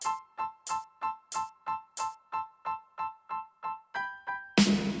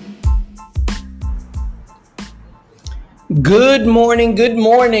Good morning,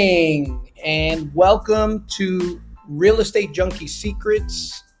 and welcome to Real Estate Junkie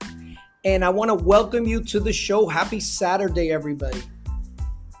Secrets. And I want to welcome you to the show. Happy Saturday, everybody.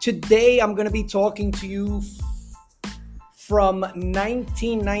 Today, I'm going to be talking to you from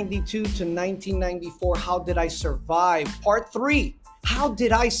 1992 to 1994. How did I survive? Part 3. How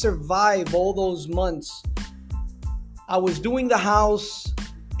did I survive all those months? I was doing the house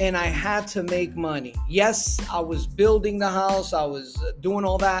and I had to make money. Yes, I was building the house, I was doing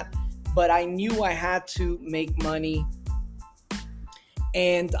all that, but I knew I had to make money.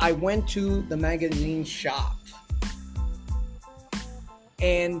 And I went to the magazine shop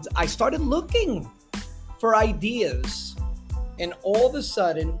and I started looking for ideas. And all of a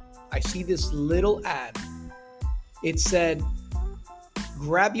sudden, I see this little ad. It said,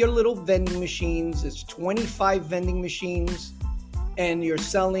 grab your little vending machines. It's 25 vending machines. And you're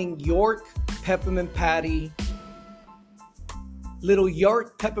selling York peppermint patty, little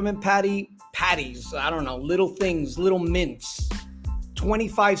York peppermint patties. I don't know, little things, little mints.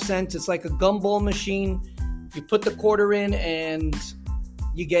 25 cents. It's like a gumball machine. You put the quarter in and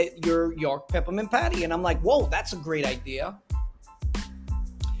you get your York peppermint patty. And I'm like, whoa, that's a great idea.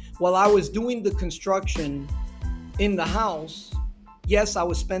 While I was doing the construction in the house, yes, I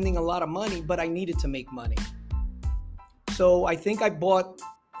was spending a lot of money, but I needed to make money. So I think I bought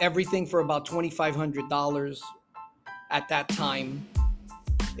everything for about $2,500 at that time.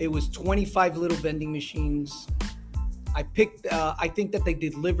 It was 25 little vending machines. I think that they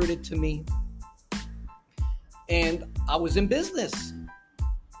delivered it to me. And I was in business.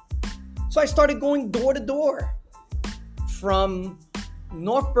 So I started going door to door from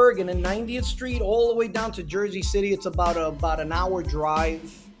North Bergen and 90th Street all the way down to Jersey City. It's about an hour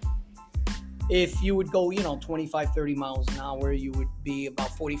drive. If you would go, 25, 30 miles an hour, you would be about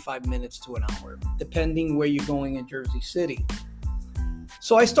 45 minutes to an hour, depending where you're going in Jersey City.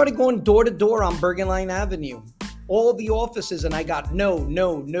 So I started going door to door on Bergen Line Avenue, all the offices, and I got no.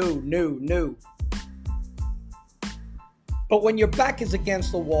 But when your back is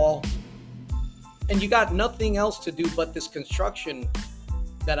against the wall and you got nothing else to do but this construction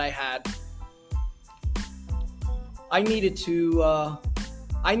that I had, I needed to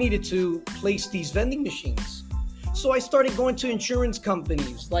place these vending machines. So I started going to insurance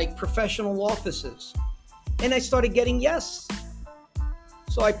companies like professional offices, and I started getting yes.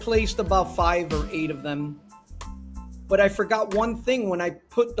 So I placed about 5 or 8 of them. But I forgot one thing. When I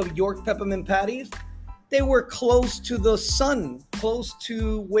put the York peppermint patties, they were close to the sun, close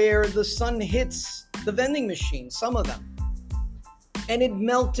to where the sun hits the vending machine, some of them. And it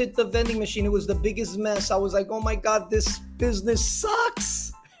melted the vending machine. It was the biggest mess. I was like, oh my God, this business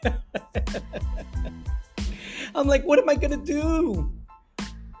sucks. I'm like, what am I going to do?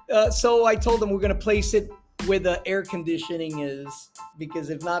 So I told them we're going to place it where the air conditioning is, because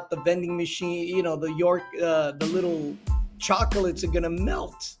if not, the vending machine, the York, the little chocolates are going to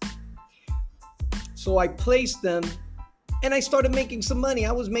melt. So I placed them and I started making some money.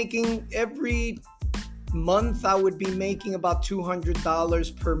 I was making every month, I would be making about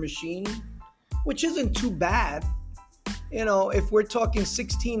 $200 per machine, which isn't too bad. If we're talking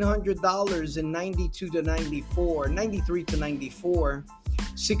 $1,600 in 92 to 94, 93 to 94,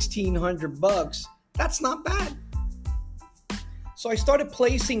 $1,600, that's not bad. So I started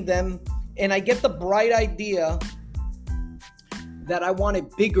placing them, and I get the bright idea that I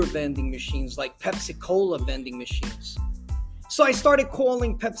wanted bigger vending machines, like Pepsi Cola vending machines. So I started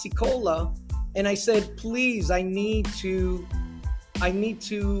calling Pepsi Cola, and I said, please, I need to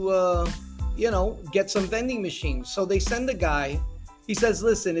get some vending machines. So they send a guy. He says,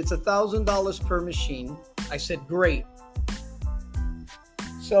 listen, it's $1,000 per machine. I said, great.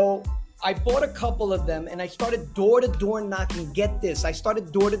 So I bought a couple of them and I started door to door knocking. Get this. I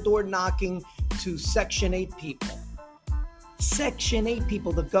started door to door knocking to Section 8 people. Section 8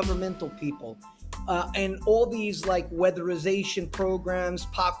 people, the governmental people. And all these like weatherization programs,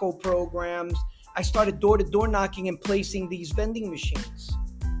 PACO programs. I started door to door knocking and placing these vending machines.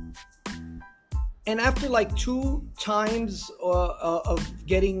 And after like 2 times of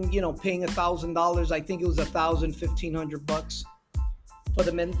getting, paying $1,000, I think it was $1,500 for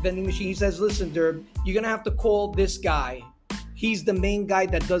the vending machine. He says, listen, Derb, you're going to have to call this guy. He's the main guy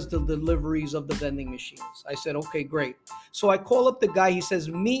that does the deliveries of the vending machines. I said, okay, great. So I call up the guy. He says,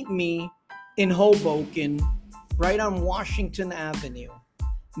 meet me in Hoboken, right on Washington Avenue.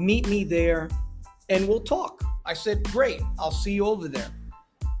 Meet me there and we'll talk. I said, great. I'll see you over there.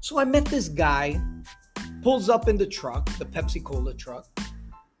 So I met this guy, pulls up in the truck, the Pepsi Cola truck,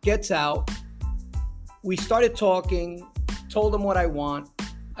 gets out. We started talking, told him what I want.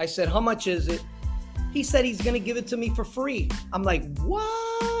 I said, how much is it? He said he's going to give it to me for free. I'm like,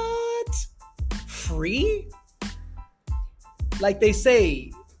 what? Free? Like they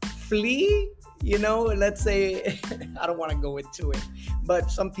say, flee? You know, let's say, I don't want to go into it,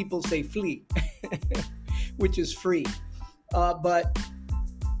 but some people say flee, which is free. But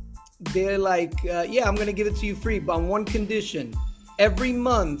they're like, yeah, I'm going to give it to you free, but on one condition. Every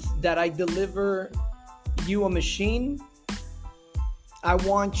month that I deliver you a machine, I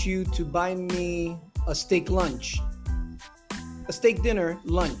want you to buy me a steak lunch, a steak dinner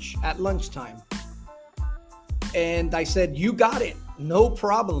lunch at lunchtime. And I said, you got it. No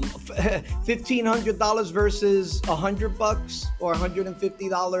problem. $1,500 versus $100 or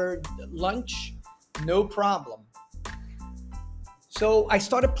 $150 lunch. No problem. So I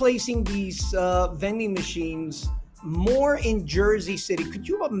started placing these vending machines more in Jersey City. Could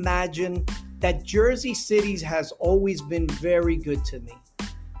you imagine that Jersey City has always been very good to me?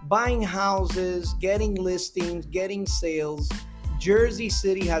 Buying houses, getting listings, getting sales. Jersey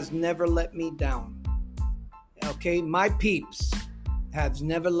City has never let me down. Okay, my peeps have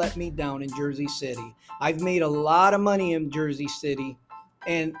never let me down in Jersey City. I've made a lot of money in Jersey City,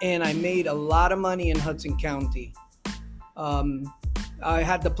 and I made a lot of money in Hudson County. I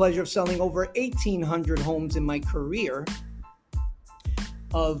had the pleasure of selling over 1,800 homes in my career,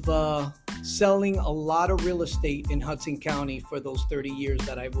 of selling a lot of real estate in Hudson County for those 30 years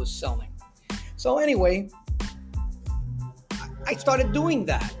that I was selling. So anyway, I started doing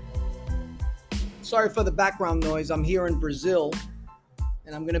that. Sorry for the background noise. I'm here in Brazil,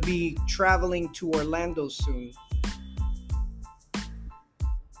 and I'm going to be traveling to Orlando soon.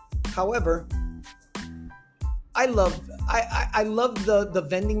 However, I love the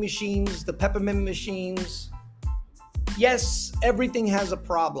vending machines, the peppermint machines. Yes, everything has a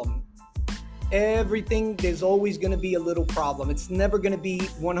problem. Everything, there's always going to be a little problem. It's never going to be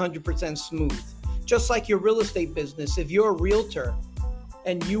 100% smooth. Just like your real estate business, if you're a realtor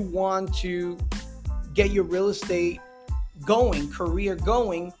and you want to get your real estate going, career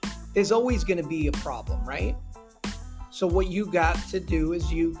going, there's always going to be a problem, right? So what you got to do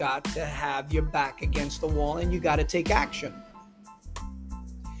is you got to have your back against the wall and you got to take action.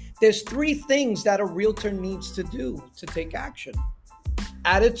 There's 3 things that a realtor needs to do to take action.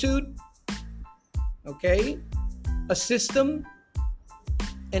 Attitude, okay, a system,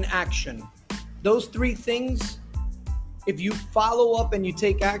 and action. Those 3 things, if you follow up and you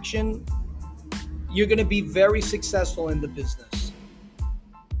take action, you're going to be very successful in the business.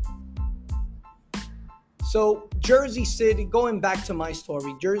 So Jersey City, going back to my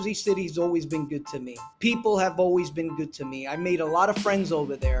story, Jersey City's always been good to me. People have always been good to me. I made a lot of friends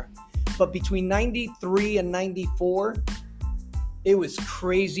over there. But between 93 and 94, it was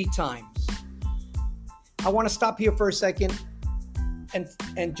crazy times. I want to stop here for a second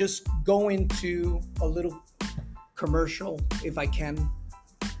and just go into a little commercial, if I can,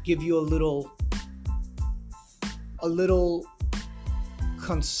 give you a little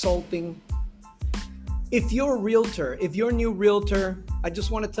consulting. If you're a realtor, if you're a new realtor, I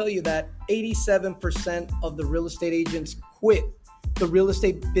just want to tell you that 87% of the real estate agents quit the real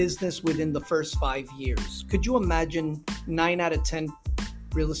estate business within the first 5 years. Could you imagine 9 out of 10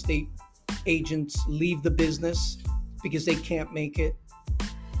 real estate agents leave the business because they can't make it?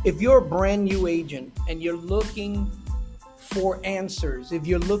 If you're a brand new agent and you're looking for answers, if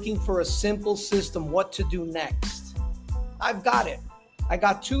you're looking for a simple system, what to do next, I've got it. I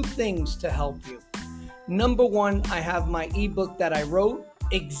got 2 things to help you. Number 1, I have my ebook that I wrote,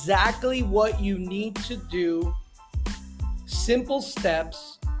 exactly what you need to do, simple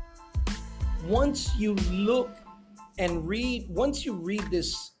steps. Once you look and read, once you read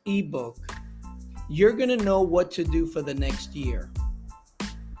this ebook, you're going to know what to do for the next year.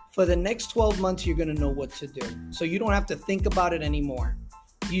 For the next 12 months, you're going to know what to do. So you don't have to think about it anymore.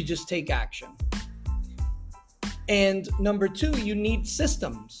 You just take action. And number 2, you need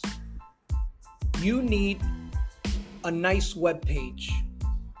systems. You need a nice web page.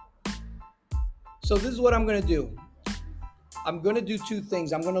 So this is what I'm going to do. I'm going to do 2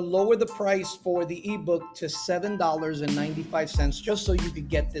 things. I'm going to lower the price for the ebook to $7.95 just so you could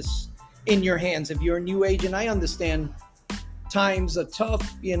get this in your hands. If you're a new agent, I understand times are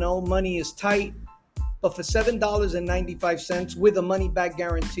tough, money is tight, but for $7.95 with a money back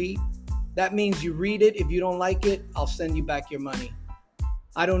guarantee, that means you read it. If you don't like it, I'll send you back your money.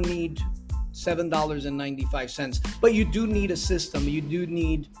 I don't need $7.95, but you do need a system. You do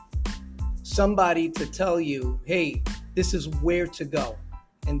need somebody to tell you, hey, this is where to go.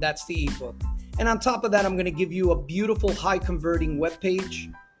 And that's the ebook. And on top of that, I'm going to give you a beautiful high converting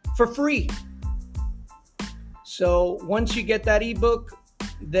webpage for free. So once you get that ebook,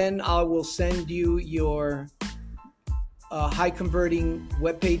 then I will send you your high converting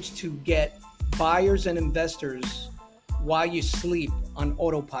webpage to get buyers and investors while you sleep on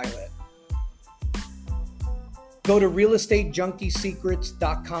autopilot. Go to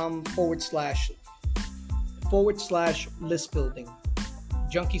realestateJunkieSecrets.com // list building.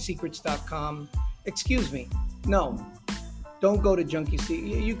 JunkieSecrets.com. Excuse me. No, don't go to Junkie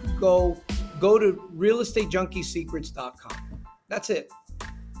Secrets. You could go to realestateJunkieSecrets.com. That's it.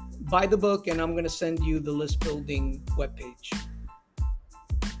 Buy the book, and I'm going to send you the list building webpage.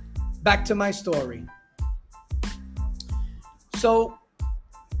 Back to my story. So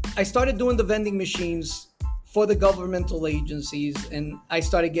I started doing the vending machines for the governmental agencies, and I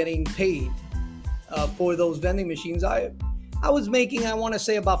started getting paid for those vending machines. I was making, I want to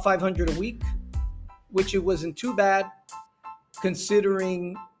say, about $500 a week, which it wasn't too bad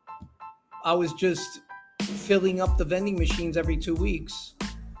considering I was just filling up the vending machines every 2 weeks.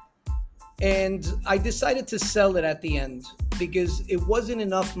 And I decided to sell it at the end because it wasn't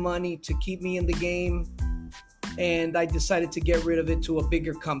enough money to keep me in the game. And I decided to get rid of it to a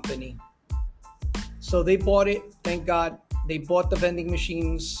bigger company. So they bought it. Thank God. They bought the vending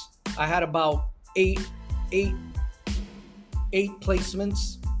machines. I had about eight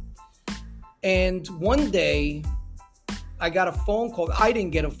placements. And one day I got a phone call. I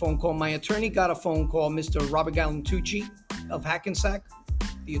didn't get a phone call. My attorney got a phone call, Mr. Robert Galantucci of Hackensack,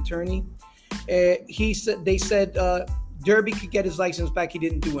 the attorney. They said Derby could get his license back. He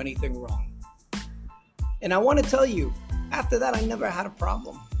didn't do anything wrong. And I want to tell you, after that, I never had a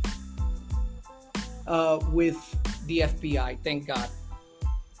problem with the FBI. Thank God.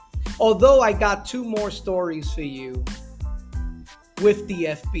 Although I got 2 more stories for you with the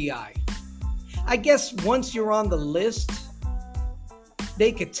FBI. I guess once you're on the list,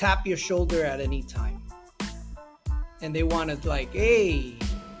 they could tap your shoulder at any time. And they want to like, hey,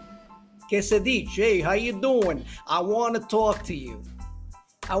 que se dice? Hey, how you doing? I want to talk to you.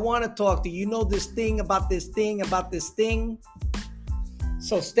 I want to talk to you. You know this thing about this thing, about this thing.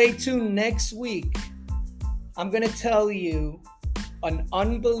 So stay tuned next week. I'm going to tell you an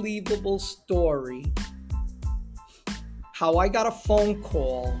unbelievable story. How I got a phone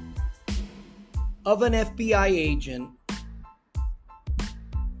call of an FBI agent.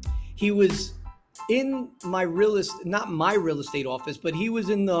 He was in my not my real estate office, but he was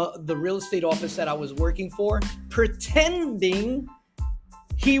in the real estate office that I was working for, pretending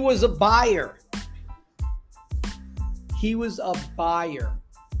he was a buyer. He was a buyer.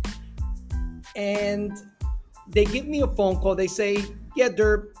 And they give me a phone call. They say, yeah,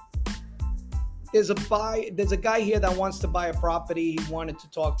 Derb, there's a guy here that wants to buy a property. He wanted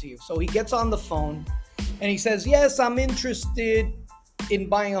to talk to you. So he gets on the phone and he says, yes, I'm interested in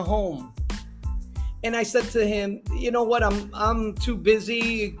buying a home. And I said to him, you know what? I'm too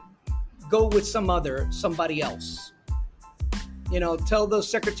busy. Go with somebody else. You know, tell the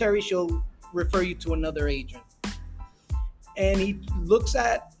secretary she'll refer you to another agent. And he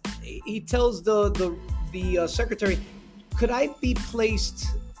tells the secretary, could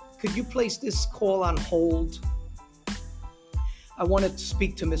you place this call on hold? I want to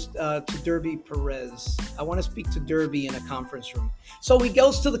speak to Derby Perez. I want to speak to Derby in a conference room. So he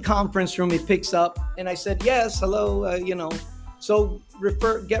goes to the conference room, he picks up, and I said, yes, hello, so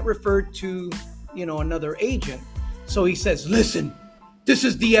get referred to, another agent. So he says, listen, this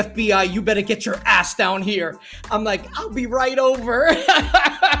is the FBI. You better get your ass down here. I'm like, I'll be right over.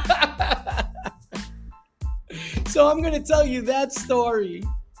 So I'm going to tell you that story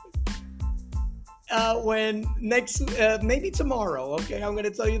maybe tomorrow. Okay, I'm going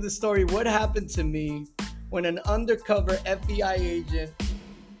to tell you the story. What happened to me when an undercover FBI agent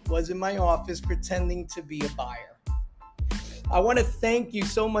was in my office pretending to be a buyer. I want to thank you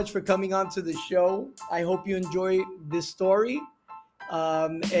so much for coming on to the show. I hope you enjoy this story.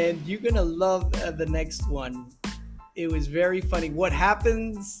 And you're going to love the next one. It was very funny. What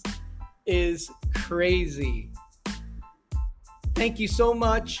happens is crazy. Thank you so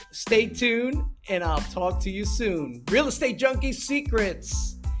much. Stay tuned, and I'll talk to you soon.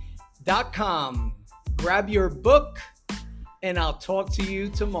 RealestateJunkiesSecrets.com. Grab your book, and I'll talk to you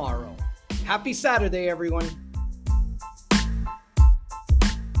tomorrow. Happy Saturday, everyone.